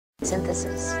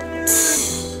Synthesis. Yeah.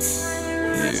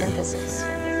 Synthesis.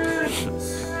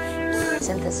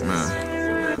 Synthesis. Man.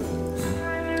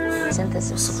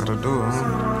 Synthesis. What's I gotta do,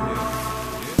 huh?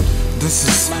 This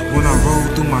is when I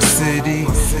roll through my city.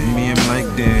 Me, I'm like,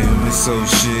 damn, it's so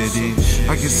shitty.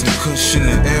 I get some cushion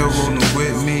in the air rolling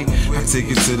with me. I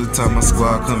take it to the top, my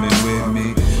squad coming with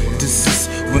me. This is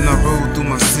when I roll through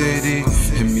my city.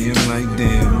 And me, I'm like,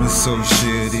 damn, it's so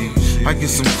shitty. I get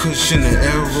some cushion in the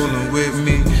air rolling with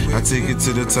me. I take it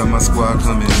to the top, my squad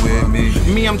coming with me.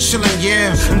 Me, I'm chillin',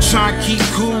 yeah, I'm trying to keep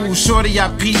cool. Shorty, I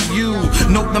peep you.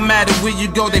 Nope, no matter where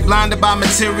you go, they blinded by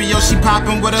material. She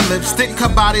poppin' with a lipstick, her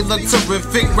body look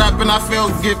terrific. Rapping, I feel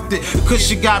gifted, cause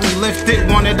she got me lifted.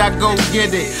 Wanted, I go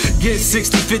get it. Get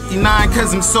 60, 59,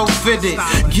 cause I'm so fitted.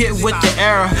 Get with the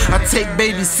era, I take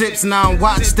baby sips, now I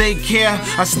watch, they care.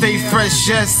 I stay fresh,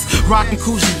 yes, rockin'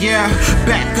 Kuja, yeah.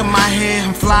 Back of my head,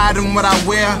 I'm fly than what I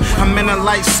wear. I'm in a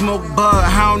light smoke bud,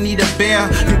 I don't need a bear.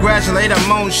 Congratulate,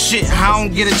 I'm on shit, I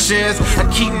don't get a chance.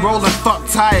 I keep rolling, fuck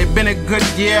tired, been a good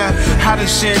year. I done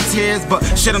shed tears, but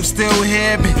shit, I'm still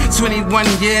here. Been 21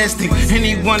 years, think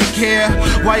anyone care?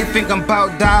 Why you think I'm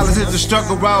about dollars? It's a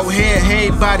struggle out here.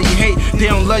 Everybody hate, they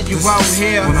don't love you out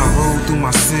here. When I roll through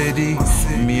my city,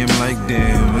 me, I'm like,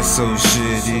 damn, it's so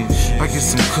shitty. I get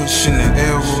some cushion in the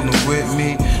air rolling with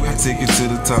me. I take it to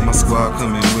the top, my squad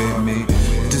coming with me.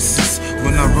 This is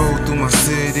when I roll through my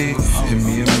city. And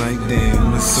me, I'm like,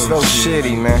 damn, it's so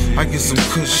shitty, man. I get some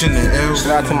cushion in the air.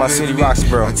 Shout out to my city rocks,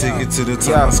 bro. I take it to the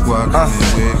top, my squad coming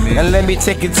with me. And let me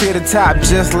take it to the top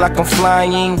just like I'm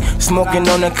flying. Smoking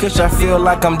on the kush, I feel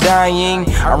like I'm dying.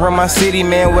 I run my city,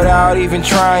 man, without even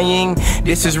trying.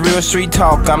 This is real street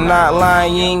talk, I'm not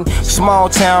lying. Small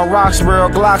town,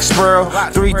 Roxborough, Glocksboro.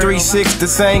 336, the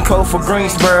same code for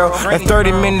Greensboro. And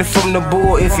 30 minutes from the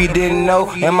bull, if you didn't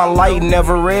know. And my light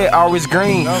never red, always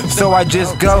green. So I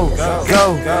just go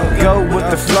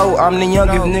with the flow. I'm the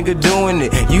youngest nigga doing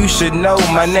it. You should know,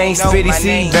 my name's Spitty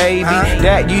C, baby.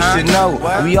 That you should know.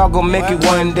 We all gon' make it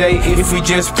one day if we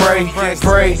just pray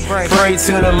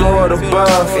to the Lord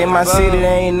above. In my city,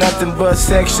 there ain't nothing but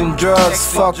sex and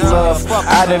drugs. Fuck love,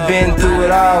 I done been through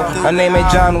it all. My name ain't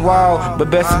John Wall, but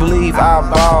best believe I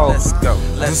ball.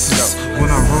 This is when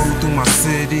I roll through my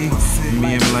city.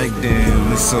 Me, I'm like,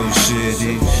 damn, it's so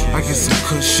shitty. I get some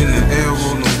cushion in the air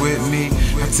rolling with me.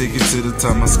 I take it to the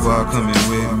top, my squad coming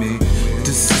with me.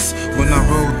 This is when I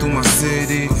roll through my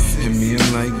city. And me,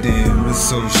 I'm like, damn, it's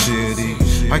so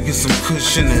shitty. I get some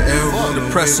cushion in the air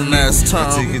rolling with me. I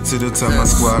take it to the top, my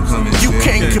squad coming with me. You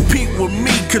can't compete with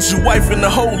me, cause your wife and the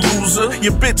whole loser.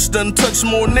 Your bitch done touched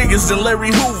more niggas than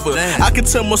Larry Hoover. I can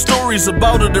tell more stories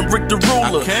about her than Rick the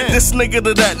Ruler. This nigga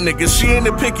to that nigga, she ain't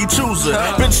a picky chooser.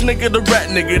 Bitch nigga to rat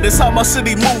nigga, that's how my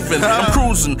city moving. I'm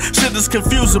cruising, shit is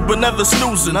confusing but never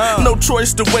snoozing. No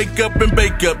choice to wake up and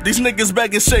bake up. These niggas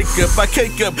bag and shake up, I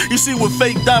cake up. You see what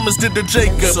fake diamonds did to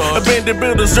Jacob. Abandoned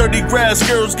buildings, dirty grass,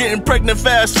 girls getting pregnant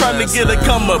fast, trying to get a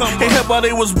come up. Ain't help how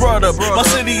they was brought up. My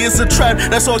city is a trap,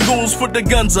 that's all goons put the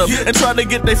guns up and try to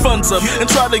get their funds up and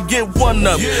try to get one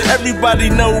up. Everybody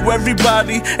know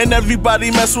everybody and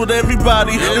everybody mess with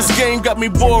everybody. This game got me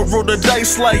bored, roll the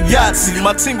dice like Yahtzee.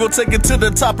 My team gon' take it to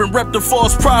the top and rep the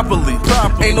force properly.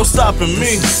 Ain't no stopping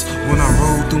me. When I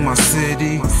roll through my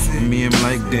city, me, I'm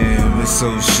like, damn, it's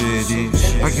so shitty.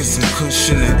 I get some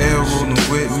cushion in the air rolling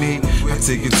with me. I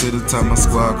take it to the top, my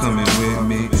squad coming with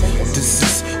me. This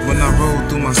is when I roll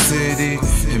through my city.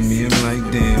 And me, I'm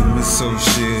like, damn, it's so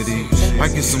shitty. I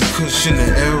get some cushion in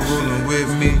the air rolling with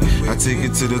me. I take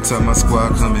it to the top, my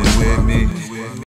squad coming with me.